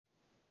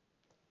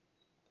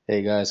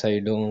Hey guys, how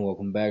you doing?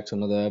 Welcome back to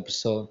another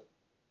episode,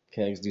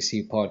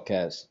 KXDC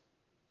podcast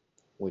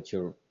with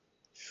your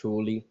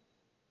truly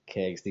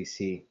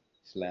KXDC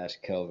slash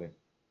Kelvin.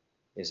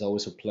 It's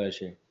always a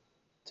pleasure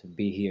to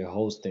be here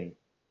hosting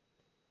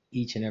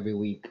each and every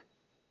week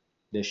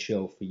this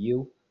show for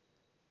you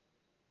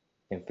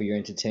and for your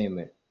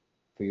entertainment.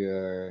 For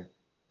your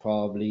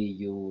probably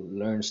you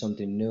learn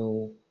something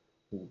new.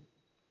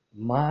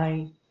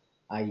 My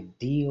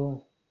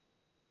ideal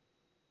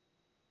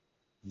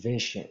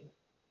vision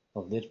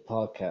of this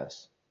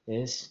podcast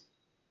is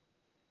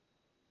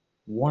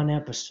one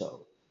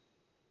episode,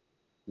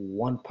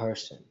 one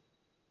person,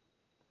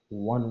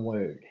 one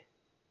word,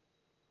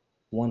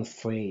 one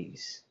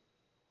phrase,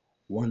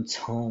 one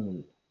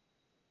tone,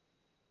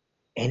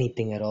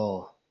 anything at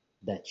all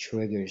that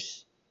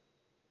triggers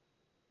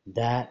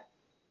that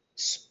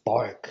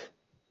spark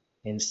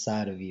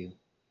inside of you,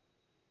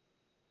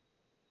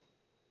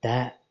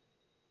 that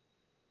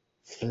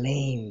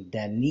flame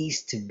that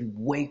needs to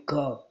wake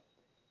up,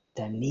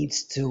 that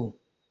needs to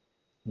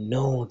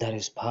know that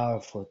is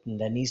powerful,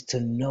 that needs to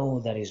know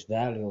that is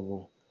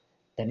valuable,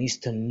 that needs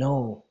to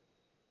know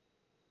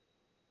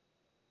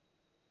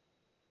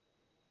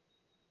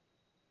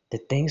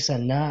that things are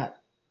not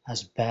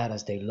as bad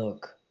as they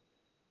look.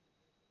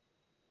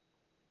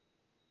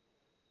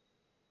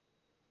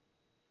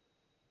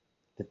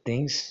 The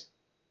things,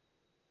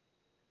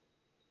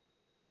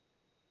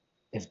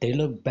 if they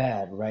look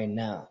bad right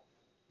now,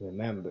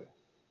 remember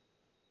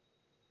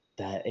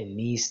that it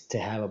needs to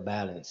have a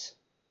balance.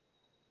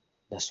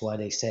 That's why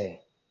they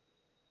say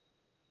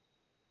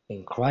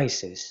in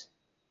crisis,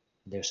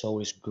 there's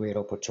always great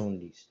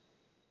opportunities.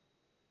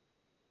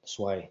 That's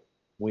why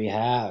we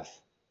have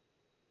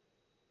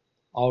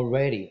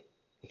already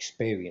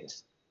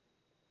experienced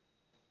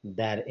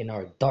that in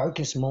our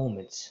darkest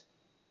moments,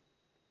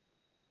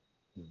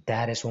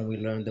 that is when we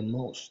learn the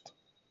most.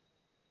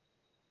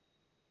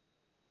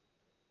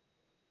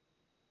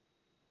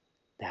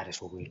 That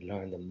is when we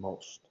learn the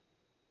most.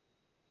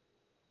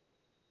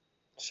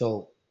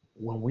 So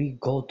when we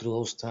go through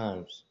those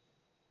times,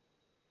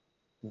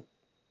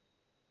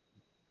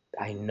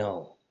 I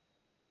know,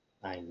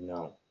 I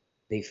know,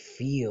 they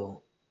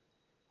feel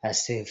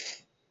as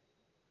if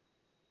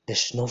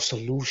there's no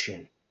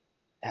solution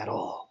at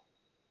all.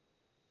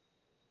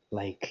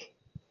 Like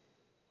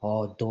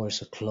all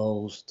doors are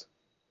closed,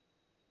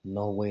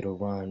 no way to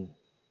run,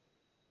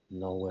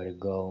 nowhere to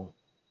go.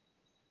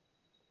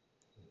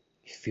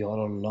 You feel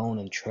all alone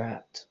and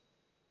trapped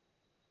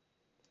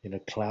in a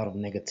cloud of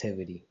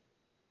negativity.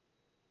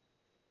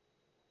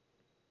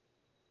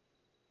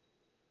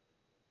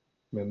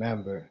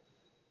 Remember,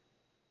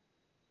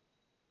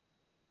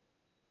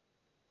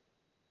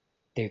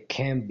 there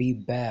can be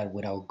bad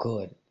without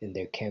good, and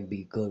there can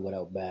be good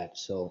without bad.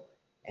 So,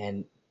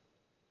 and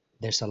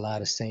there's a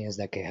lot of sayings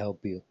that can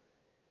help you,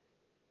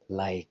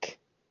 like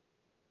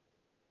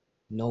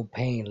no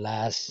pain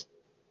lasts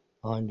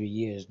 100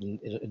 years.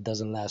 It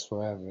doesn't last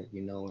forever,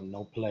 and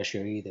no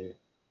pleasure either.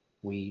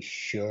 We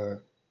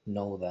sure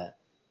know that,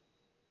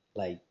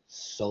 like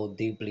so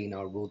deeply in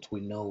our roots, we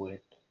know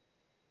it,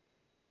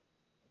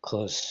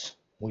 cause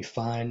we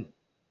find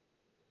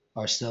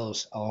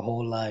ourselves our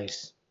whole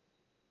lives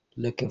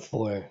looking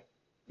for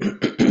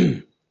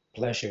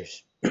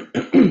pleasures,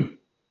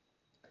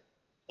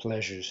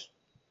 pleasures,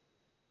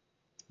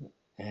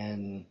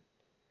 and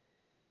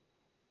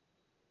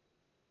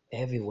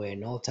everywhere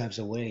in all types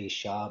of ways: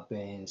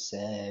 shopping,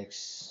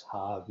 sex,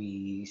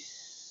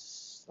 hobbies,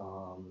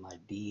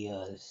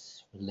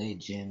 ideas,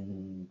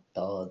 religion,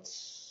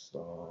 thoughts,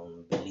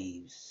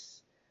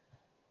 beliefs,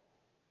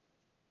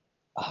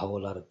 a whole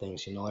lot of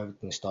things.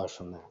 Everything starts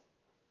from there.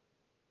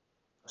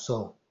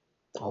 So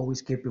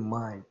always keep in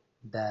mind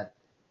that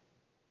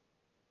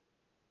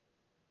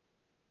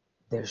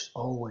there's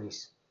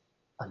always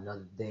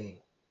another day,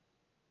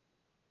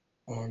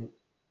 and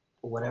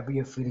whatever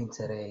you're feeling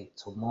today,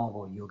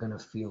 tomorrow you're gonna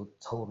feel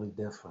totally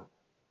different.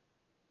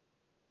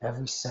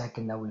 Every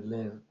second that we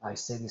live, I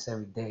say this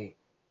every day,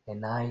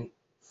 and I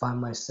find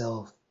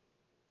myself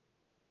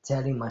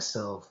telling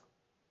myself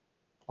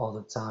all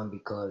the time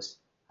because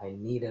I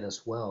need it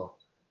as well.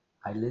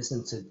 I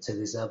listen to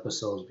these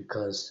episodes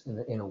because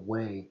in a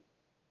way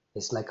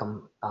it's like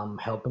I'm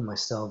helping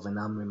myself and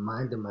I'm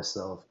reminding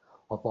myself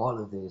of all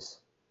of this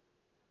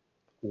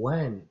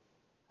when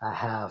I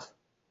have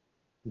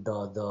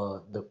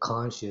the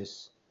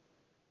conscious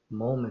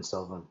moments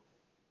of them,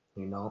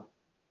 you know,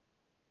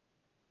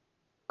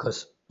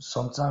 because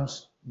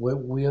sometimes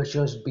we are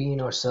just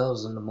being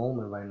ourselves in the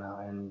moment right now,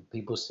 and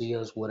people see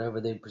us whatever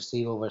they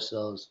perceive of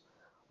ourselves,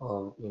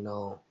 of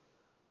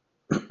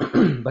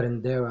but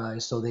in their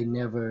eyes, so they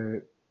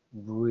never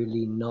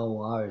really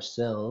know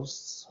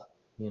ourselves,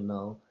 you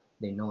know,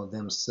 they know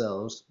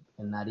themselves,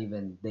 and not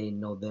even they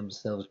know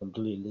themselves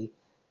completely.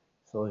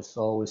 So it's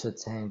always a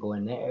tango,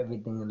 and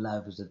everything in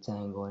life is a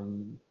tango,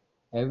 and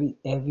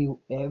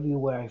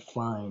everywhere I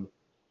find,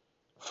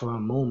 for a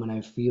moment,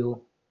 I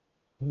feel,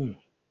 hmm,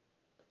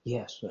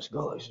 yes, let's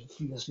go.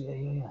 Yes, yeah,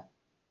 yeah, yeah.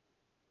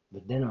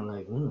 But then I'm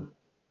like,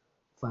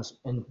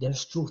 And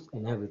there's truth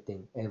in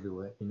everything,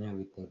 everywhere, in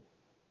everything.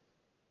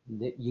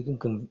 You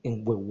can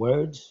with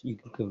words you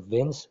can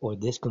convince or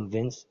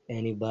disconvince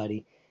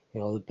anybody. It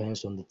all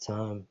depends on the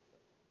time,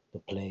 the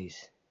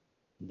place,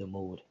 the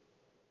mood,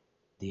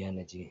 the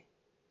energy,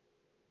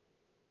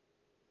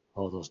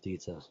 all those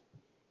details,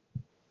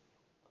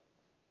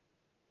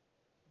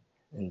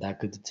 and that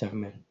could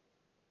determine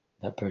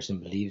that person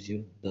believes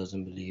you,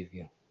 doesn't believe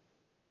you,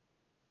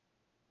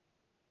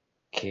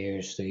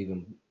 cares to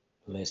even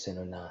listen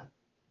or not,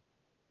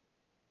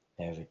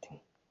 everything.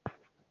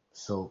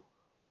 So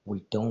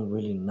we don't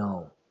really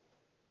know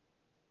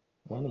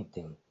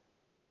anything.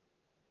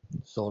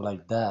 So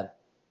like that,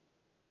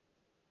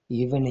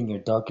 even in your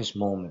darkest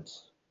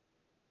moments,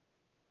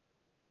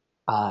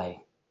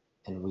 I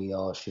and we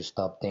all should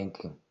stop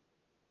thinking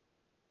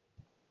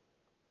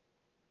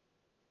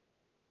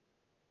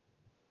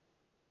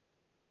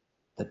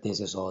that this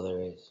is all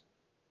there is.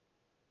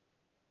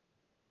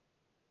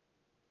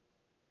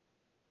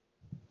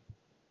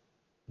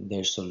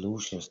 There's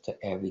solutions to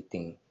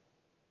everything.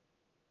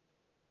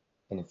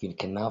 And if you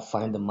cannot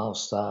find them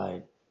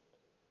outside,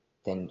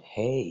 then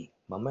hey,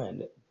 my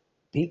man,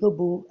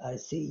 peekaboo, I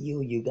see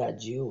you, you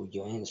got you,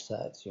 your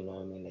insights, you know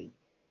what I mean? Like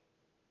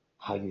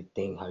how you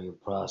think, how you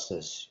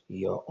process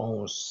your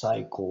own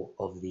cycle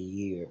of the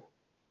year.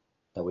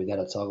 That we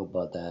gotta talk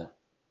about that.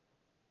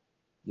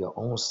 Your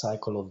own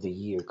cycle of the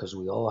year, because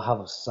we all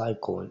have a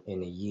cycle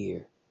in a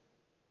year,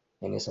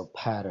 and it's a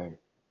pattern,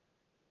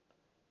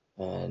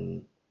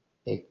 and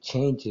it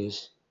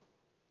changes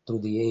through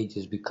the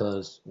ages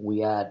because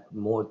we add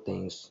more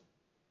things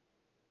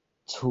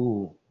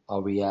to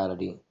our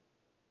reality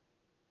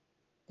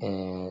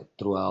and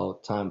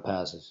throughout time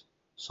passes.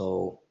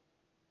 So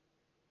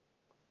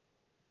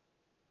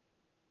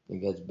it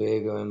gets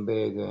bigger and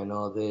bigger and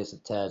all this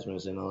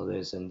attachments and all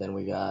this, and then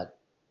we got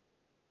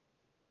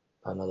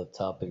another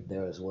topic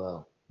there as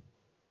well.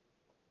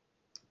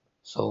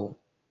 So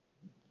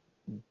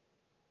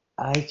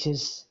I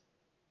just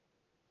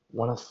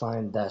want to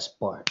find that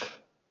spark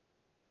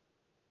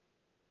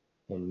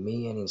in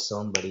me and in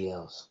somebody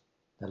else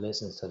that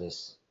listens to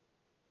this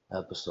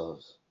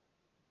episodes.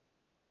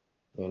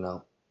 You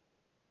know,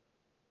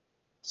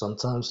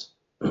 sometimes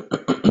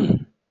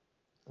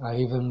I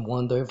even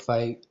wonder if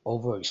I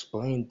over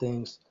explain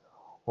things,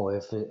 or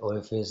if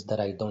it's that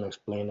I don't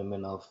explain them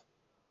enough,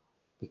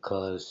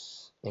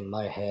 because in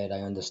my head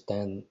I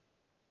understand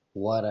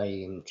what I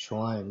am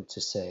trying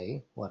to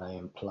say, what I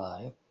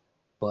imply,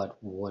 but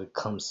what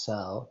comes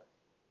out,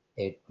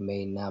 it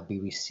may not be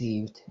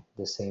received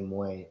the same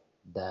way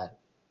that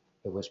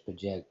it was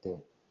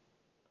projected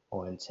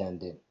or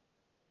intended.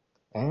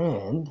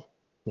 And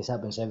this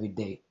happens every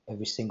day,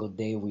 every single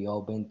day. We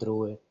all been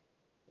through it.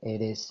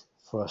 It is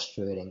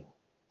frustrating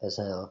as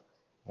hell,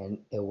 and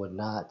it would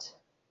not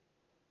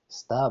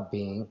stop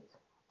being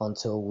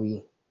until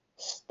we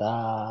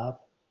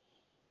stop,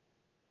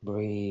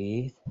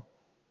 breathe,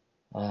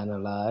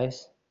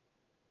 analyze,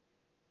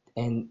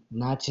 and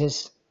not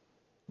just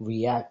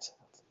react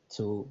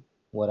to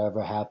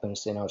whatever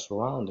happens in our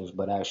surroundings,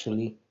 but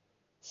actually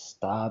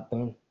stop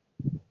and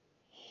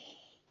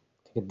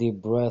take a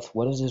deep breath.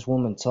 What is this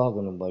woman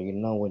talking about? You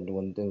know,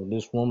 when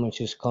this woman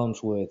just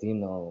comes with, you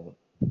know,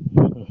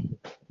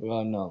 we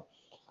all know,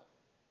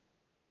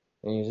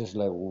 and you're just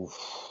like, oof,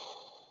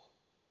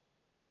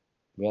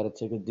 we gotta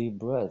take a deep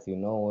breath, you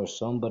know, or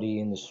somebody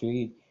in the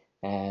street,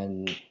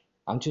 and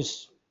I'm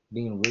just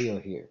being real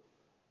here.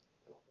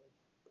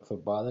 If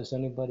it bothers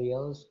anybody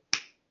else,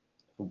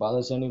 if it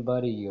bothers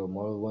anybody, you're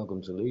more than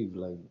welcome to leave.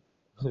 Like,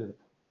 you're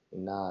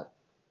not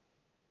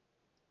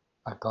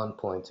at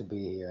gunpoint to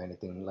be here or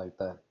anything like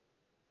that.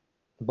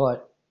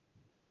 But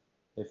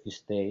if you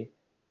stay,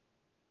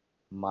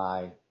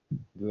 my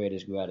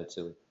greatest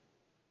gratitude,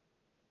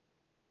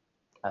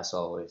 as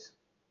always.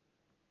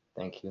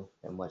 Thank you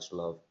and much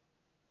love.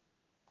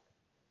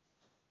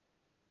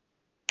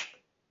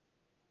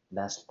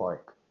 That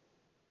spark.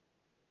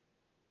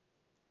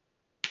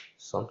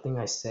 Something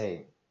I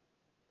say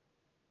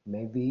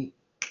maybe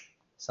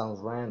sounds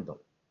random,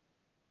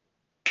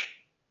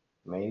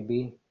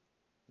 maybe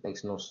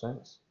makes no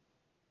sense,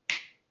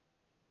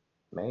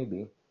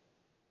 maybe,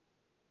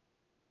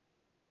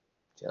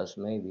 just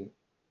maybe,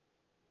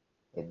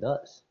 it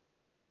does.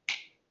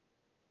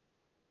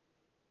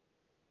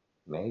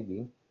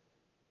 Maybe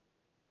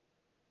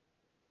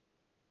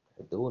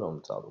I do what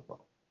I'm talking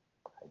about.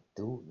 I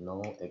do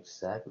know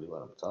exactly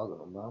what I'm talking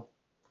about.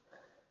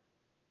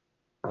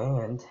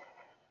 And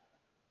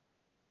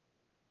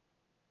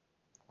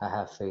I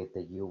have faith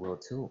that you will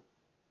too.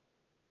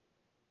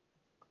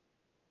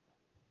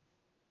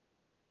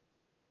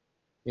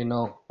 You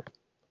know,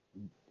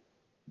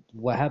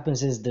 what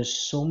happens is there's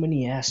so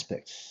many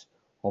aspects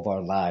of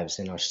our lives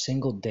in our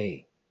single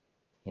day,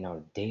 in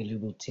our daily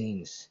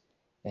routines,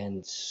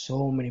 and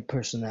so many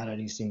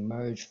personalities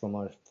emerge from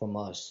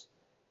us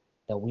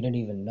that we don't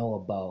even know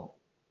about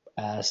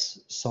as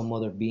some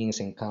other beings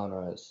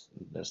encounter us.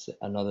 There's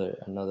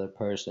another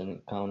person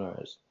encounter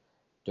us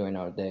during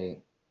our day,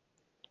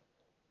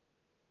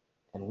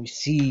 and we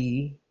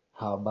see.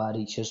 Our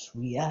body just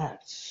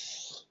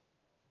reacts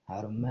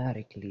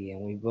automatically,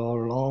 and we go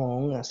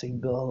along as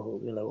it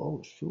goes. We're like,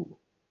 oh shoot,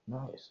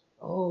 nice.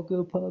 Oh,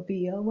 good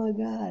puppy. Oh my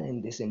God.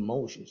 And this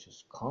emotion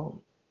just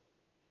come.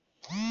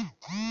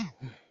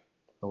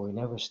 But we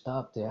never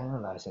stop to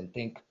analyze and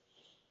think,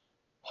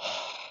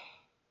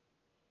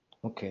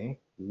 okay,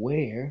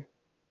 where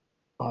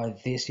are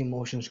these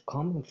emotions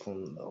coming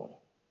from though?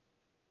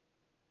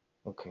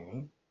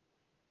 Okay,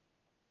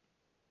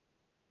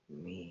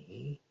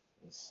 me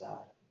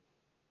inside.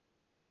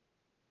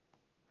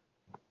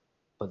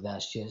 But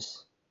that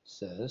just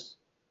says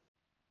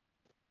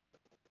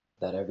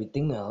that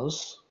everything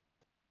else,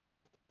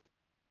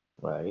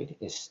 right,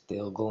 is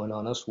still going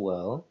on as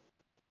well.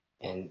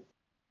 And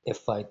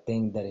if I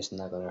think that it's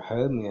not gonna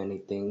hurt me or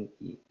anything,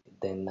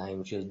 then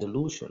I'm just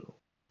delusional.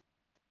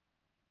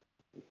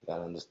 You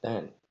gotta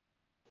understand.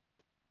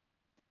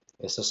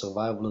 It's a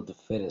survival of the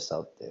fittest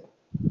out there.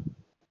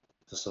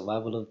 It's a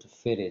survival of the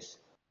fittest,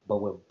 but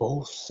with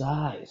both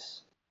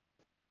sides.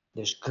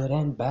 There's good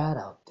and bad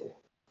out there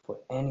for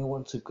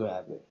anyone to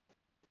grab it.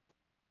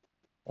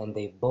 And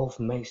they both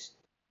make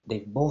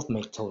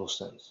total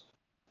sense.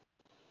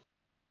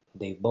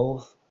 They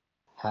both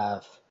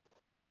have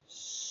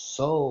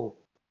so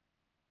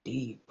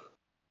deep,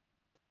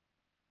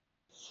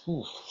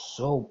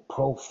 so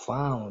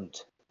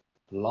profound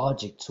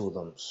logic to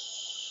them,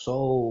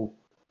 so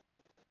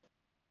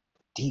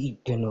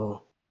deep into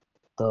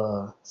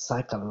the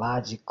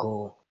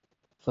psychological,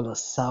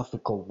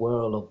 philosophical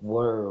world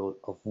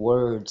of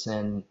words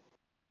and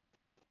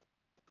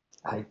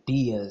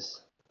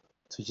ideas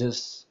to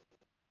just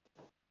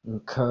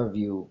curve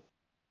you,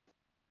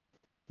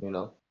 you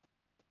know.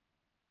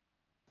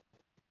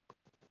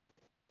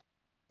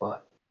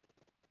 But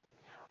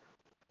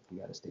you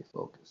gotta stay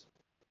focused.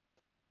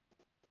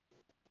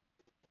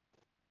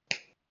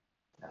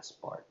 That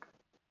spark,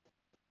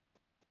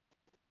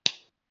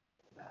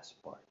 that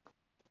spark,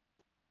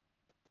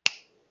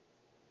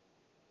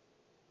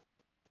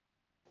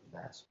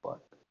 that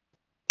spark.